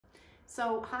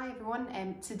So hi everyone,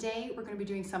 today we're going to be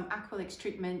doing some Aqualyx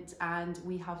treatment and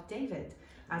we have David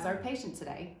as our patient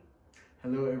today.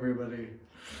 Hello everybody.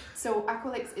 So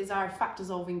Aqualyx is our fat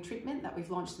dissolving treatment that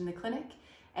we've launched in the clinic.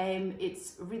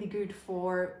 It's really good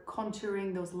for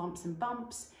contouring those lumps and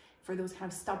bumps, for those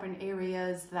kind of stubborn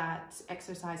areas that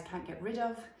exercise can't get rid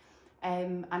of,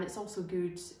 and it's also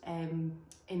good in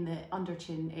the under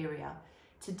chin area.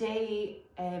 Today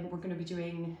we're going to be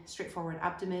doing straightforward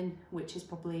abdomen, which is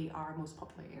probably our most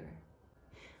popular area.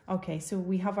 Okay, so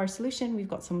we have our solution. We've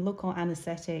got some local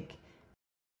anaesthetic.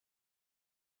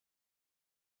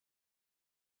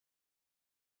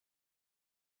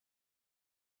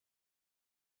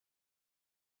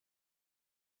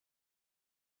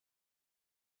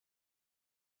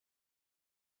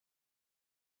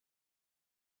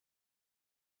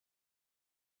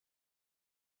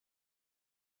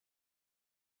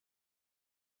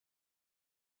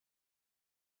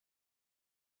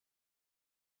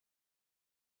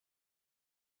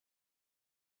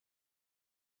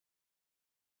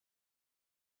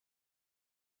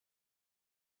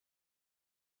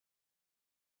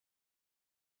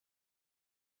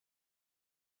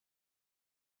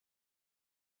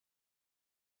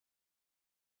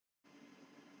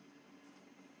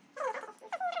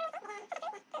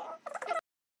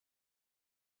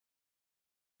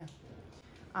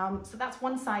 So that's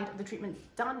one side of the treatment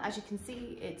done. As you can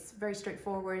see, it's very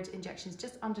straightforward, injections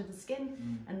just under the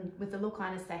skin, and with the local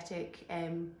anaesthetic,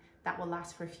 that will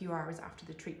last for a few hours after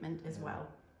the treatment as well.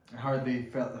 I hardly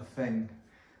felt a thing.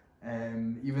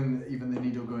 Even the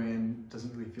needle going in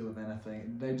doesn't really feel of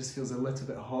anything. It just feels a little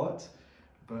bit hot,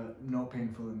 but not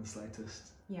painful in the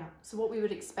slightest. Yeah, so what we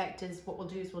would expect is, what we'll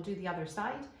do is we'll do the other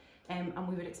side. And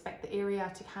we would expect the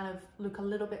area to kind of look a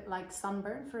little bit like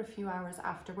sunburn for a few hours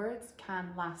afterwards,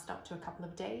 can last up to a couple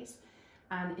of days.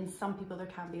 And in some people there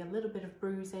can be a little bit of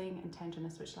bruising and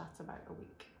tenderness, which lasts about a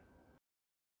week.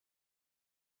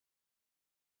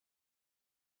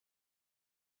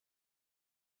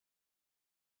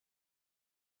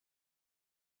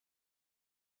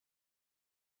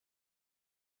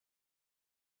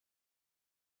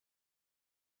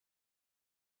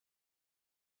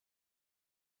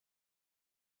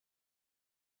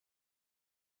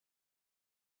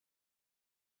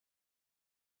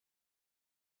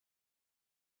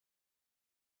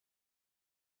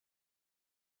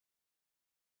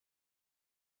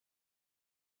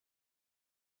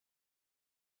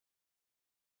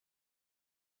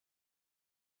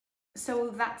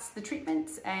 So that's the treatment,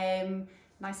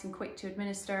 nice and quick to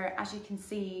administer. As you can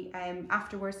see,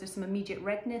 afterwards there's some immediate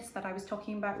redness that I was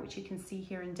talking about, which you can see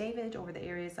here in David over the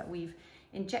areas that we've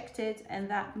injected, and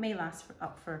that may last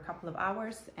up for a couple of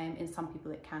hours. In some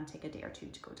people it can take a day or two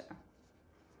to go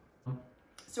down.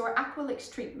 So our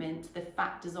Aqualyx treatment, the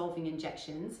fat dissolving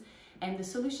injections, and the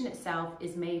solution itself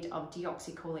is made of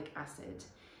deoxycholic acid.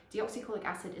 Deoxycholic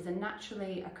acid is a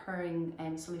naturally occurring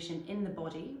solution in the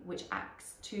body which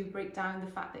acts to break down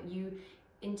the fat that you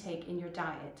intake in your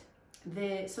diet.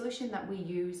 The solution that we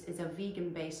use is a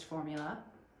vegan-based formula,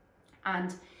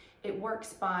 and it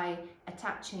works by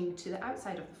attaching to the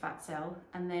outside of the fat cell,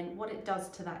 and then what it does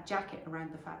to that jacket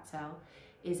around the fat cell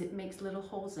is it makes little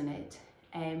holes in it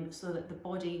so that the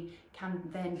body can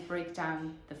then break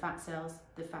down the fat cells,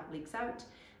 the fat leaks out,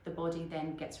 the body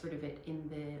then gets rid of it in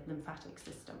the lymphatic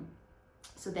system.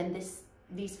 So then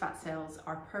these fat cells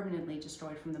are permanently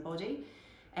destroyed from the body,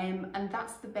 and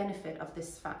that's the benefit of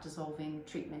this fat dissolving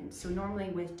treatment. So normally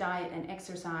with diet and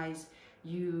exercise,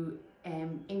 you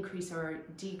increase or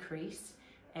decrease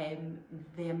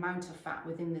the amount of fat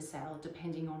within the cell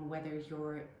depending on whether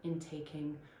you're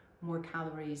intaking more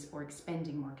calories or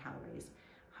expending more calories.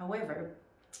 However,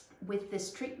 with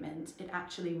this treatment, it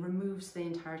actually removes the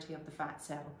entirety of the fat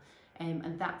cell,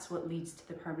 and that's what leads to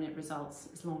the permanent results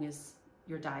as long as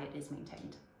your diet is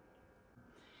maintained.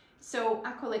 So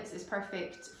Aqualyx is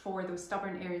perfect for those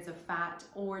stubborn areas of fat,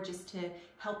 or just to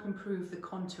help improve the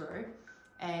contour.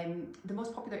 The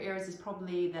most popular areas is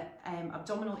probably the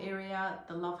abdominal area,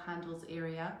 the love handles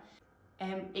area.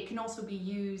 It can also be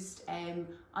used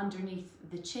underneath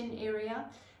the chin area.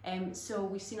 So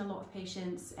we've seen a lot of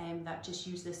patients that just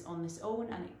use this on its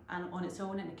own and on its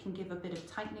own, and it can give a bit of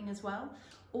tightening as well.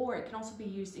 Or it can also be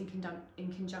used in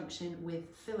conjunction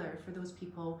with filler for those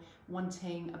people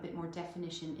wanting a bit more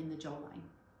definition in the jawline.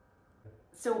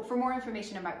 So for more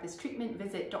information about this treatment,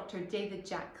 visit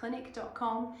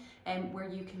drdavidjackclinic.com, where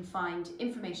you can find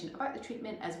information about the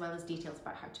treatment as well as details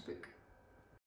about how to book.